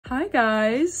Hi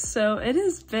guys, so it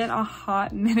has been a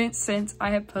hot minute since I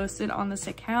have posted on this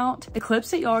account. The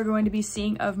clips that y'all are going to be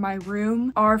seeing of my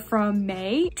room are from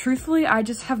May. Truthfully, I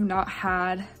just have not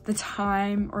had the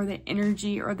time or the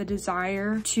energy or the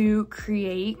desire to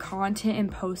create content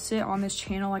and post it on this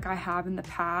channel like I have in the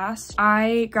past.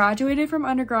 I graduated from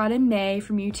undergrad in May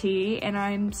from UT and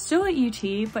I'm still at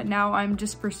UT, but now I'm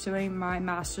just pursuing my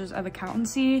master's of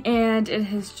accountancy, and it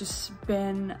has just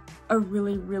been a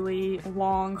really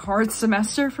long, hard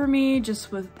semester for me,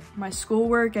 just with my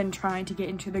schoolwork and trying to get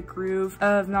into the groove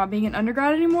of not being an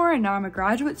undergrad anymore, and now I'm a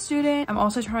graduate student. I'm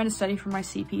also trying to study for my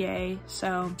CPA,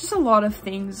 so just a lot of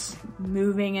things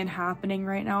moving and happening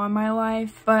right now in my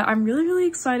life. But I'm really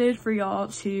excited for y'all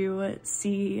to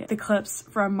see the clips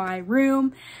from my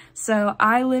room. So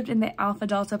I lived in the Alpha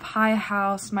Delta Pi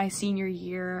house my senior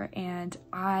year and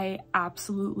I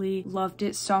absolutely loved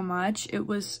it so much. It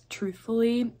was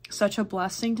truthfully such a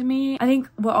blessing to me. I think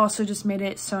what also just made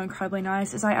it so incredibly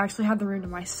nice is I actually had the room to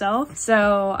myself.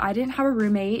 So I didn't have a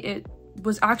roommate. It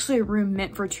was actually a room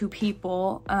meant for 2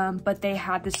 people, but they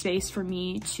had the space for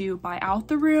me to buy out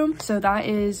the room. So that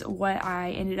is what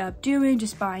I ended up doing,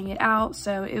 just buying it out.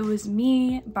 So it was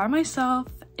me by myself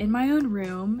in my own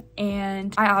room,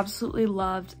 and I absolutely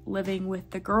loved living with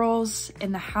the girls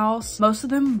in the house. Most of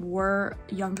them were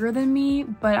younger than me,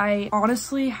 but I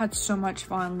honestly had so much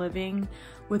fun living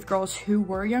with girls who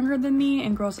were younger than me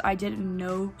and girls I didn't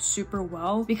know super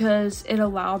well, because it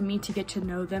allowed me to get to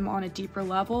know them on a deeper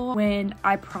level when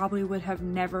I probably would have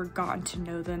never gotten to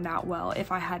know them that well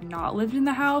if I had not lived in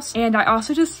the house. And I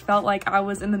also just felt like I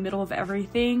was in the middle of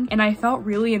everything, and I felt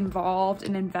really involved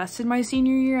and invested my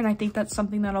senior year, and I think that's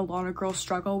something that a lot of girls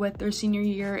struggle with their senior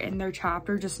year in their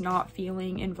chapter, just not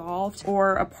feeling involved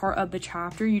or a part of the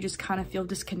chapter. You just kind of feel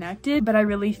disconnected. But I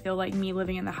really feel like me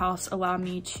living in the house allowed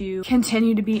me to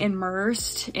continue to be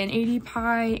immersed in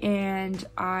ADPi, and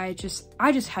I just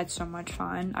had so much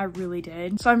fun. I really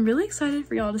did. So I'm really excited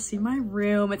for y'all to see my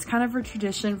room. It's kind of a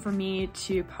tradition for me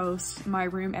to post my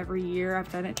room every year.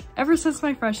 I've done it ever since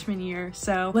my freshman year.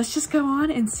 So let's just go on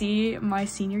and see my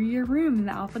senior year room in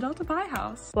the Alpha Delta Pi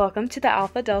house. Welcome to the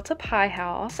Alpha Delta Pi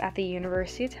house at the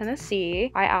University of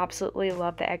Tennessee. I absolutely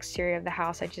love the exterior of the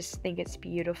house. I just think it's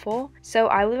beautiful. So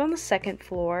I live on the 2nd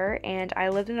floor, and I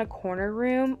lived in a corner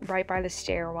room right by the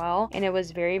stairwell, and it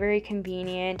was very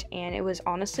convenient, and it was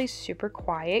honestly super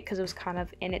quiet because it was kind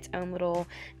of in its own little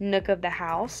nook of the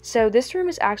house. So this room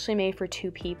is actually made for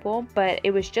 2 people, but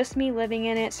it was just me living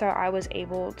in it, so I was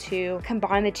able to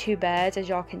combine the 2 beds, as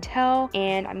y'all can tell,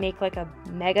 and make like a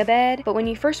mega bed. But when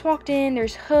you first walked in,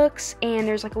 there's hooks and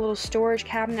there's like a little storage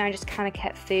cabinet. I just kind of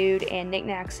kept food and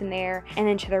knickknacks in there. And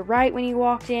then to the right when you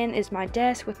walked in is my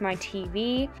desk with my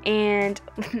TV, and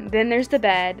then there's the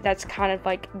bed. That's kind of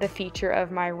like the feature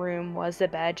of my room, was the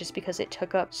bed, just because it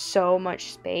took up so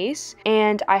much space.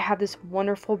 And I had this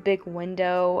wonderful big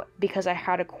window because I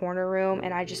had a corner room,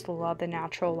 and I just love the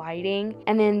natural lighting.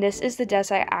 And then this is the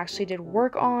desk I actually did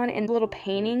work on, and the little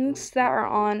paintings that are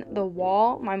on the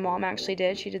wall my mom actually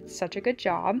did. She did such a good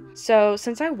job. So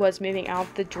since I was moving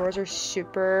out, the drawers are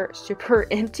super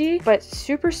empty but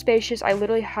super spacious. I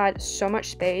literally had so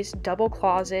much space, double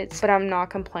closets, but I'm not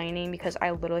complaining because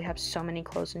I literally have so many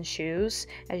clothes and shoes,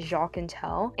 as y'all can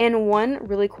tell. And one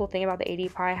really cool thing about the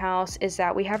ADPi house is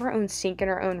that we have our own sink in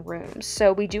our own rooms.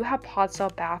 So we do have pod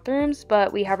style bathrooms,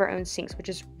 but we have our own sinks, which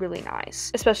is really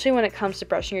nice, especially when it comes to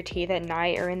brushing your teeth at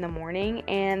night or in the morning.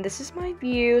 And this is my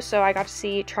view. So I got to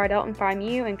see Tridelt and Phi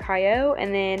Mu and Kaio,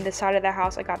 and then the side of the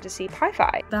house I got to see Pi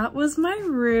Phi. That was my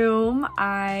room.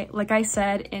 Like I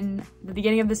said in the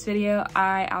beginning of this video,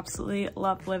 I absolutely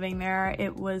loved living there.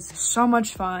 It was so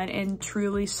much fun and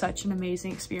truly such an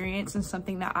amazing experience, and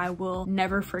something that I will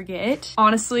never forget.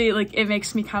 Honestly, like, it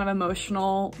makes me kind of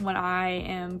emotional when I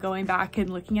am going back and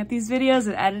looking at these videos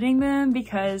and editing them,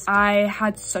 because I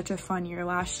had such a fun year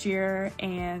last year,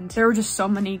 and there were just so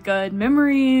many good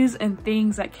memories and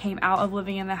things that came out of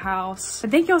living in the house.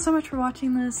 But thank you all so much for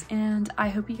watching this, and I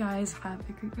hope you guys have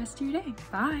a great rest of your day.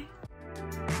 Bye.